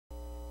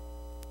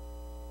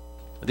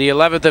The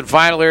 11th and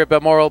final here at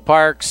Balmoral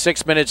Park.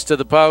 6 minutes to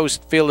the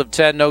post. Field of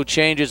 10, no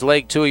changes.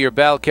 Leg 2 of your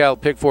Balcal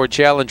Pick 4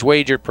 Challenge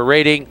wager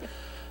parading.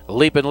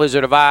 Leaping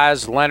Lizard of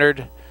Oz,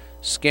 Leonard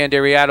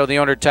Scandariato, the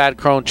owner, Todd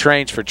Crone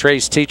trains for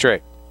Trace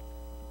Tetrick.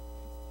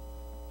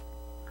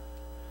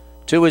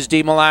 2 is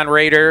D. Milan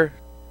Raider,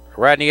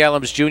 Rodney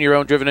Ellums Jr.,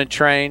 owned, driven, and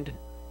trained.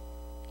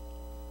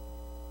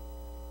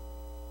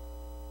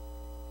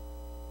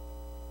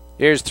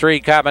 Here's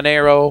 3,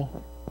 Cabanero,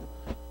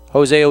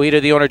 Jose Ojeda,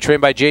 the owner,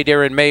 trained by J.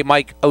 Darren May,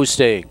 Mike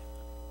Osting.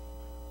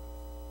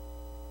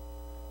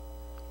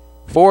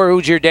 4,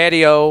 Who's Your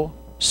Daddy-O,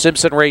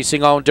 Simpson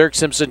Racing, owned, Dirk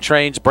Simpson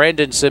trains,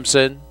 Brandon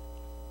Simpson.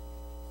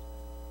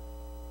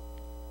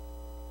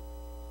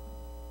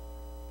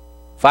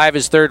 5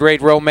 is Third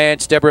Rate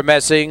Romance, Deborah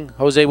Messing,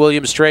 Jose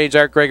Williams trains,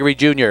 Art Gregory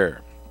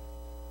Jr.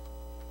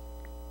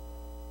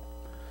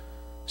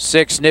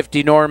 6,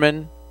 Nifty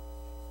Norman,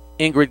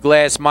 Ingrid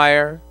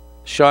Glassmeyer,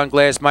 Sean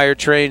Glassmeyer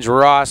trains,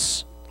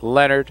 Ross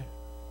Leonard.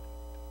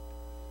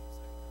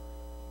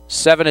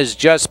 7 is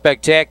Just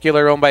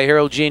Spectacular, owned by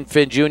Harold Gene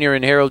Finn Jr.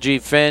 and Harold G.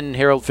 Finn.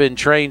 Harold Finn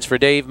trains for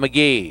Dave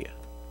McGee.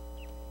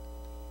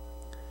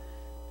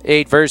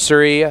 8,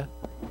 Versary,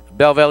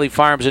 Bell Valley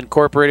Farms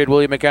Incorporated,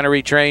 William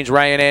McHenry trains,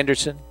 Ryan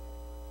Anderson.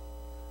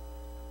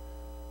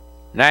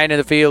 9 in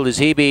the field is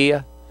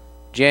Hebe,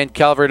 Jan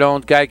Calvert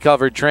owned, Guy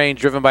Calvert trains,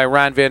 driven by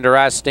Ron van der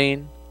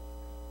Osteen.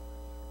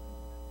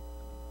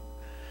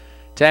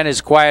 10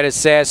 is Quiet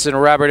Assassin,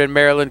 Robert and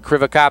Marilyn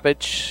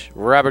Krivakopich.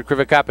 Robert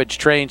Krivakopich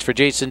trains for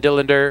Jason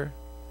Dillander.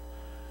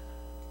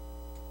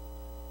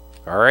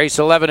 Race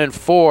 11 and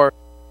 4.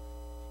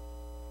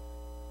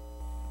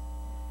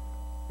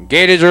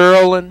 Gators are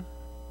rolling.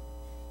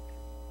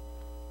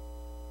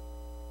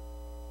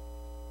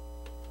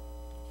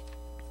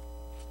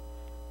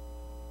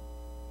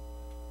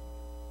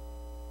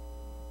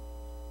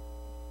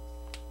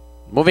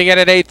 Moving in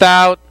at 8th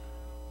out.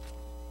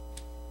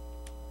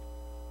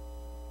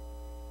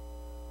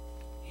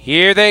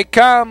 Here they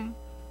come.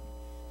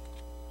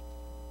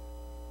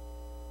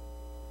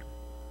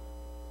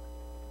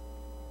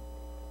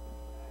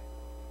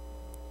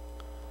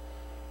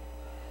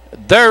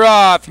 They're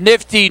off.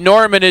 Nifty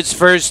Norman is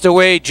first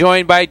away,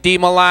 joined by D.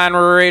 Milan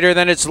Raider.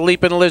 Then it's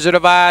Leaping Lizard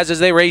of Oz as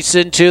they race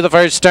into the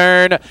first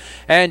turn.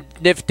 And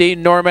Nifty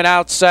Norman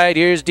outside.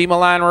 Here's D.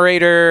 Milan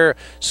Raider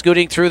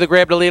scooting through the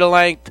grab to lead a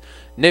length.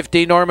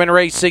 Nifty Norman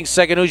racing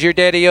second. Who's Your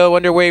Daddy-O?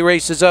 Underway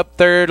races up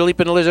third.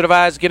 Leaping Lizard of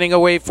Oz getting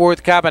away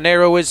fourth.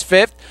 Cabanero is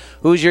fifth.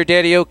 Who's Your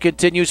Daddy-O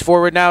continues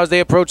forward now as they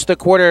approach the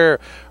quarter.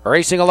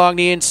 Racing along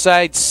the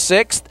inside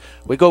sixth.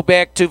 We go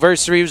back to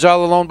Versary, who's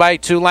all alone by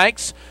 2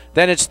 lengths.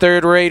 Then it's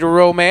Third Rate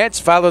Romance,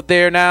 followed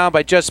there now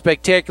by Just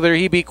Spectacular.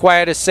 He Be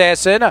Quiet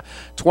Assassin,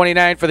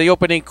 29 for the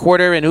opening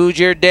quarter. And Who's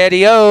Your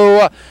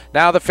Daddy-O?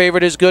 Now the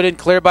favorite is good and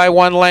clear by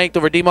 1 length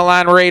over D.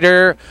 Milan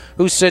Raider,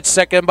 who sits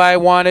second by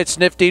 1. It's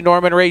Nifty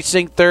Norman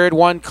racing third,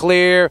 1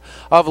 clear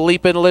of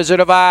Leaping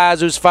Lizard of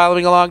Oz, who's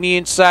following along the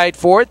inside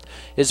fourth.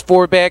 Is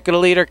 4 back of the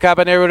leader,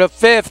 Cabanero to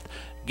fifth.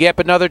 Gap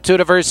another 2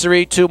 to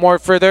Versary, 2 more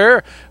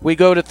further. We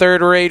go to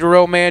Third Rate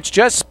Romance,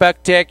 Just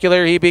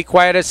Spectacular. He Be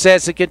Quiet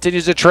Assassin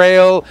continues the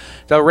trail.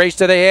 The race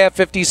to the half,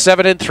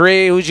 57 and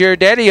 3. Who's Your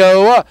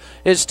Daddy-O?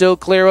 Is still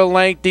clear a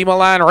length. D.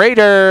 Milan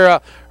Raider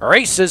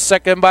races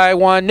second by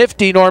 1.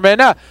 Nifty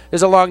Norman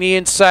is along the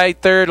inside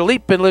third.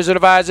 Leaping Lizard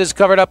of Oz is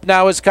covered up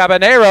now as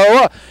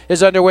Cabanero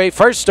is underway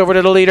first over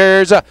to the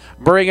leaders.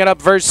 Bringing up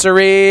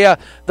Versary.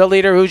 The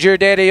leader, Who's Your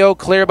Daddy-O,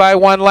 clear by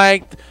 1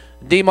 length.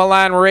 D.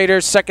 Milan Raider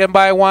second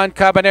by 1.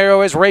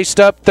 Cabanero is raced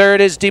up.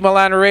 Third is D.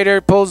 Milan Raider.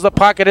 Pulls the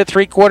pocket at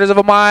 3/4 of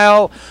a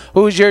mile.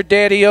 Who's Your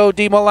Daddy-O?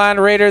 D. Milan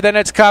Raider. Then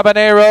it's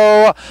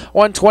Cabanero.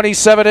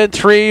 127 and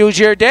 3. Who's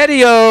Your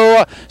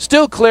Daddy-O?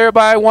 Still clear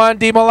by 1.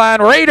 D.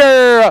 Milan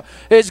Raider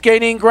is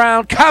gaining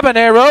ground.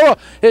 Cabanero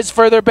is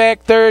further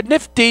back third.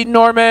 Nifty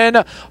Norman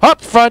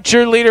up front.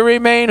 Your leader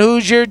remain.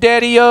 Who's Your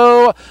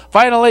Daddy-O?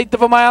 Final 1/8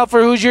 of a mile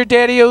for Who's Your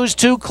Daddy-O, who's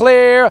 2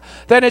 clear.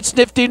 Then it's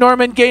Nifty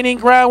Norman gaining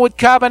ground with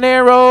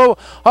Cabanero.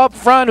 Up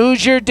front,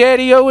 Who's Your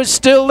Daddy-O is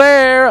still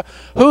there.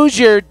 Who's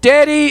Your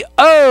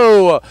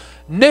Daddy-O?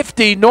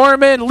 Nifty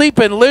Norman,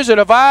 Leaping Lizard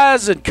of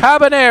Oz, and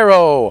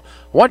Cabanero.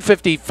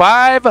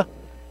 155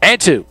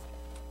 and 2.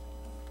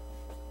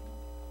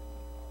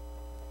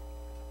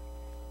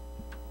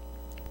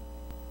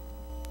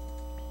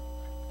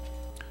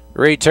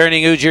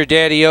 Returning Who's Your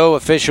Daddy-O,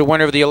 official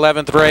winner of the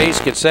 11th race.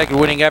 Consecutive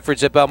winning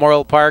efforts at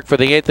Balmoral Park for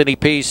the Anthony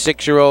P.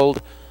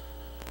 6-year-old.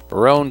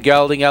 Roan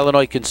Gelding,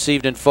 Illinois,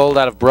 conceived and foaled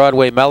out of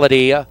Broadway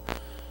Melody.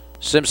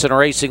 Simpson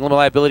Racing Limited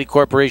Liability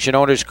Corporation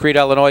owners, Creed,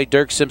 Illinois.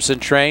 Dirk Simpson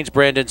trains.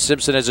 Brandon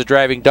Simpson as a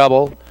driving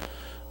double.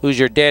 Who's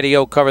Your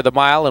Daddy-O covered the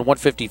mile in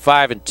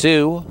 155 and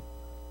 2.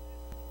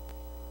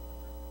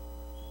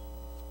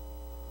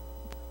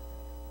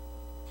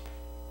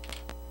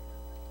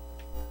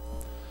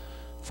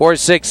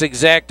 $4-6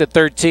 exact at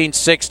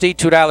 $13.60.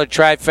 $2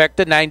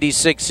 trifecta,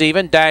 96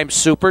 even. Dime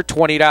super,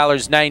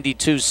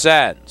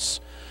 $20.92.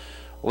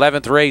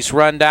 11th race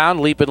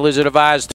rundown. Leaping Lizard of Oz.